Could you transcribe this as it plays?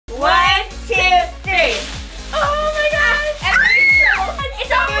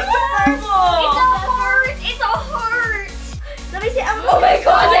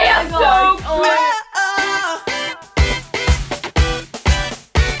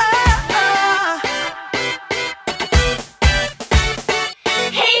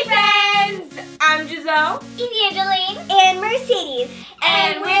Evangeline and Mercedes,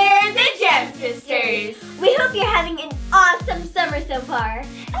 and we're the GEMSisters. We hope you're having an awesome summer so far.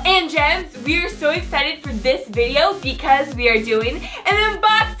 And Gems, we are so excited for this video because we are doing an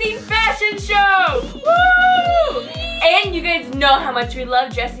unboxing fashion show! Woo! And you guys know how much we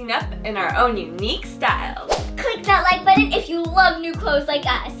love dressing up in our own unique styles. Click that like button if you love new clothes like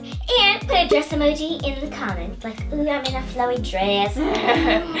us. And put a dress emoji in the comments, like, ooh, I'm in a flowy dress.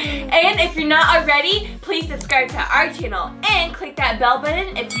 And if you're not already, please subscribe to our channel and click that bell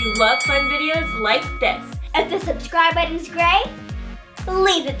button if you love fun videos like this. If the subscribe button's gray,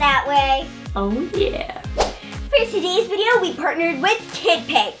 leave it that way. Oh yeah. For today's video, we partnered with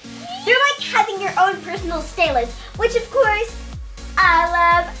Kidpik. They're like having your own personal stylist, which of course,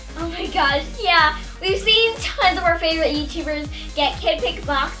 I love. Oh my gosh, yeah. We've seen tons of our favorite YouTubers get Kidpik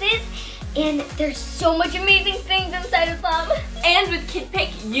boxes, and there's so much amazing things inside of them. And with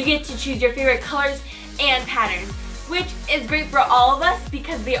Kidpik, you get to choose your favorite colors and patterns, which is great for all of us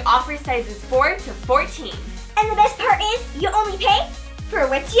because they offer sizes 4 to 14. And the best part is, you only pay for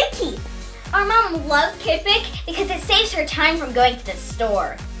what you keep. Our mom loves Kidpik because it saves her time from going to the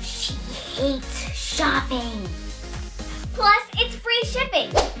store. She hates shopping. Plus, it's free shipping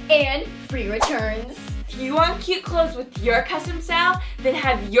and free returns. If you want cute clothes with your custom style, then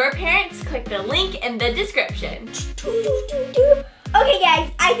have your parents click the link in the description. Okay guys,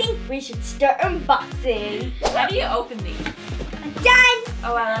 I think we should start unboxing. How do you open these? Done!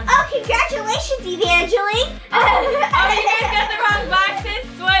 Oh, I love Oh, congratulations, Evangeline! Oh, you guys got the wrong boxes?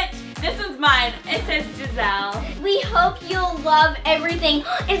 Switch! This one's mine. It says Giselle. We hope you'll love everything.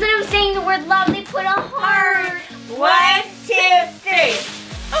 Instead of saying the word love, they put a heart. 1, 2, 3.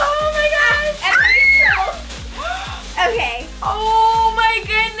 Oh my gosh! Okay. Oh my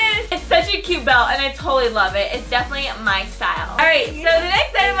goodness! It's such a cute belt and I totally love it. It's definitely my style. Alright, so the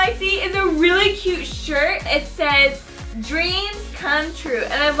next item I see is a really cute shirt. It says Dreams Come True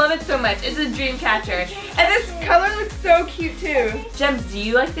and I love it so much. It's a dream catcher. And this color looks so cute too. Gems, do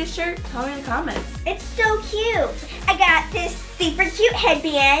you like this shirt? Tell me in the comments. It's so cute. I got this super cute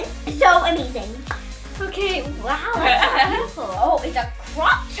headband. So amazing. Okay, wow, that's so beautiful. Oh, it's a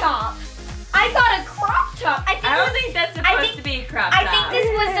crop top. I got a crop top. I don't think that's supposed to be a crop top. I think this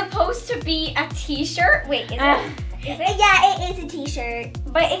was supposed to be a t-shirt. Wait, is it? Yeah, it is a t-shirt.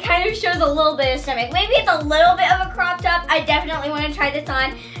 But it kind of shows a little bit of stomach. Maybe it's a little bit of a crop top. I definitely want to try this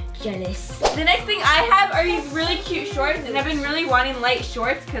on. Jealous. The next thing I have are these really cute shorts, and I've been really wanting light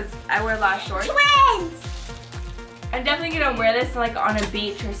shorts because I wear a lot of shorts. Twins! I'm definitely gonna wear this like on a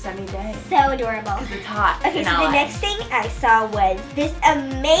beach or sunny day. So adorable. Because it's hot. Okay, so the next thing I saw was this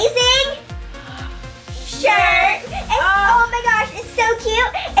amazing shirt. Oh my gosh, it's so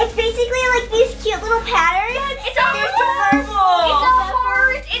cute. It's basically like these cute little patterns. It's a heart. It's a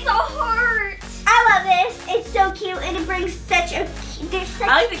heart. It's a heart. I love this. It's so cute and it brings such a there's such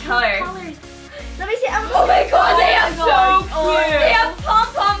I like the color. colors. Let me see. Oh my god, they are so cute. They have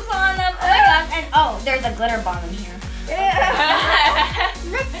pom-poms on them. Oh my gosh, and oh, there's a glitter bomb in here.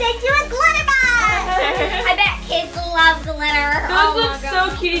 Let's send you a glitter bomb. I bet kids love glitter. Those look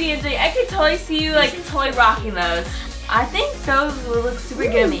so cute, Angie. I could totally see you like totally rocking those. I think those will look super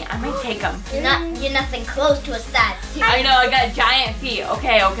good on me. I might take them. You're nothing close to a size 2. I know, I got giant feet.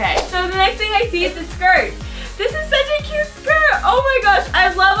 Okay, okay. So the next thing I see is the skirt. This is such a cute skirt. Oh my gosh,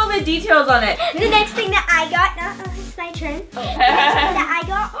 I love all the details on it. The next thing that I got, it's my turn. The next thing that I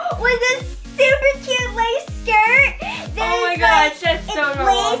got was this super cute lace skirt. Oh my gosh, that's so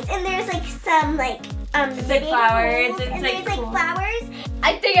adorable. It's lace and there's like some like it's like flowers. It's and like there's cool. like flowers.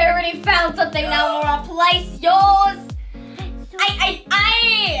 I think I already found something now. We're gonna place yours.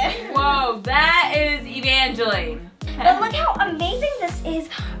 Whoa, that is Evangeline. But look how amazing this is.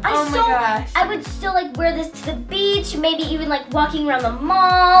 Oh my gosh. I would still like wear this to the beach, maybe even like walking around the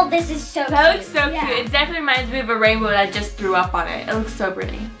mall. This is so cute. That looks so cute. It definitely reminds me of a rainbow that I just threw up on it. It looks so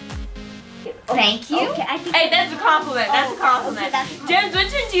pretty. Thank you. Okay, I think hey, that's a compliment. That's a compliment. Okay, Gems,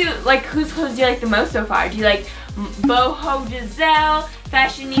 which one do you like? Whose clothes do you like the most so far? Do you like boho Giselle,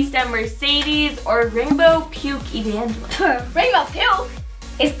 fashionista Mercedes, or rainbow puke Evangeline? Rainbow puke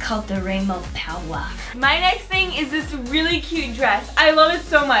is called the rainbow power. My next thing is this really cute dress. I love it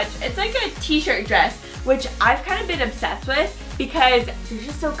so much. It's like a t-shirt dress, which I've kind of been obsessed with because they're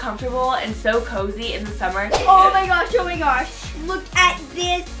just so comfortable and so cozy in the summer. oh my gosh. Look at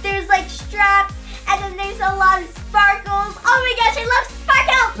this. There's like straps and then there's a lot of sparkles. Oh my gosh, I love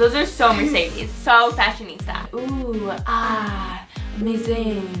sparkles. Those are so Mercedes, so fashionista. Ooh,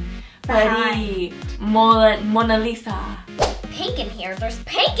 amazing. Pretty, Mona Lisa. Pink in here. There's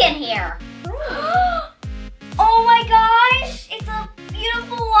pink in here. Oh my gosh, it's a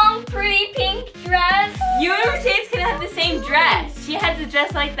beautiful, long, pretty pink dress. You and Mercedes can have the same dress. She has a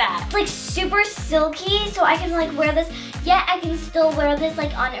dress like that. Like super silky, so I can like wear this. Yeah, I can still wear this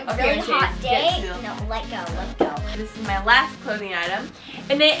like on a really hot day. No, let go, let go. This is my last clothing item.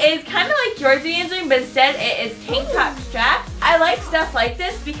 And it is kind of like yours, Evangeline, but instead it is tank top straps. I like stuff like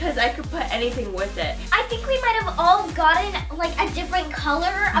this because I could put anything with it. I think we might have all gotten like a different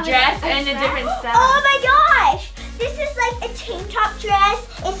color of dress and a different style. Oh my gosh! This is like a tank top dress.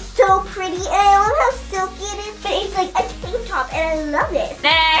 It's so pretty and I love how silky it is, but it's like a tank top and I love it.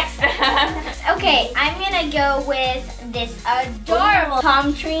 Next! Okay, I'm gonna go with this adorable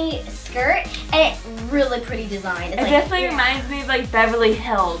palm tree skirt and it's really pretty design. It's It like, definitely reminds me of like Beverly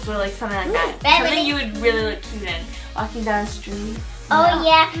Hills or like something like that. Something you would really look cute in. Walking down the street. Oh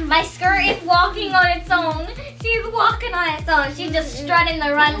yeah, my skirt is walking on its own. She's walking on its own. She's just strutting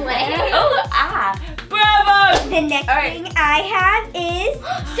the runway. Oh, bravo! The next thing I have is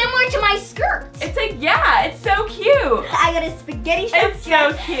similar to my skirt. It's like, yeah, it's so cute. I got a spaghetti strap It's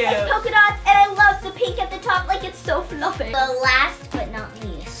dress. so cute. It's polka dots and I love the pink at the top, like it's so fluffy. The last but not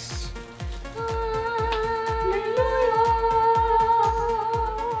least.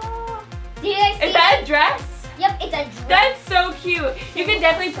 Did I see Is that a dress? Yep, it's a dress. That's so cute. You can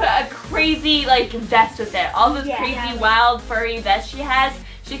definitely put a crazy like vest with it. All those crazy wild furry vests she has,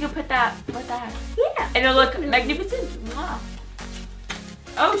 she could put that with that. Yeah. And it'll look magnificent. Wow.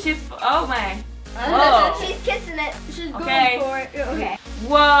 Oh, oh my. Whoa. She's kissing it. She's Okay. going for it. Okay.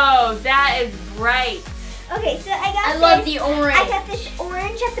 Whoa, that is bright. Okay, so I got I love the orange. I got this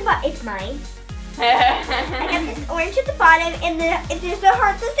orange at the bottom. It's mine. I got I this orange at the bottom, and there's the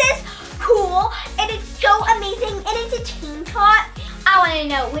heart that says cool, and it's so amazing, and it's a tank top. I want to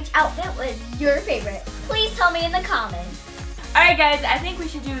know which outfit was your favorite. Please tell me in the comments. Alright guys, I think we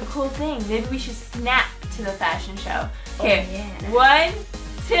should do a cool thing. Maybe we should snap to the fashion show. Okay, Oh, yeah. 1,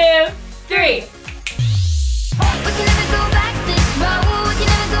 2, 3. We can never go back this road, we can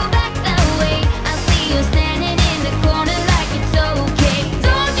never go back that way. I see you standing in the corner like it's okay.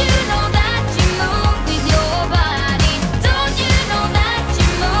 Don't you know that you move with your body? Don't you know that you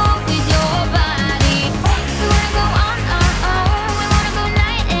move with your body? We wanna go on, we wanna go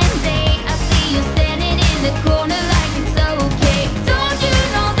night and day. I see you standing in the corner like it's okay. Don't you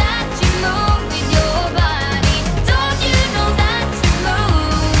know that you move with your body? Don't you know that you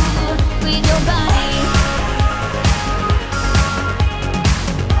move with your body?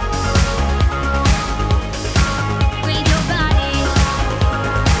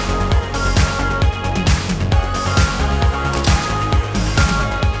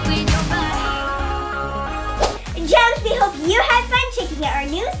 Gems, we hope you had fun checking out our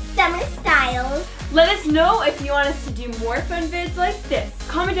new summer styles. Let us know if you want us to do more fun vids like this.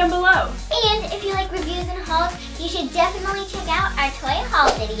 Comment down below. And if you like reviews and hauls, you should definitely check out our toy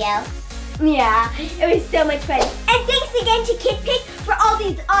haul video. Yeah, it was so much fun. And thanks again to Kidpik for all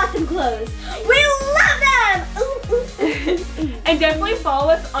these awesome clothes. We love them! Ooh, ooh. And definitely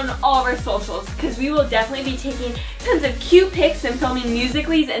follow us on all of our socials because we will definitely be taking tons of cute pics and filming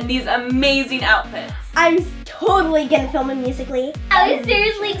musicallys and these amazing outfits. I'm totally gonna film a musically. I was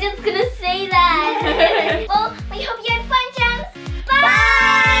seriously just gonna say that. Well, we hope you had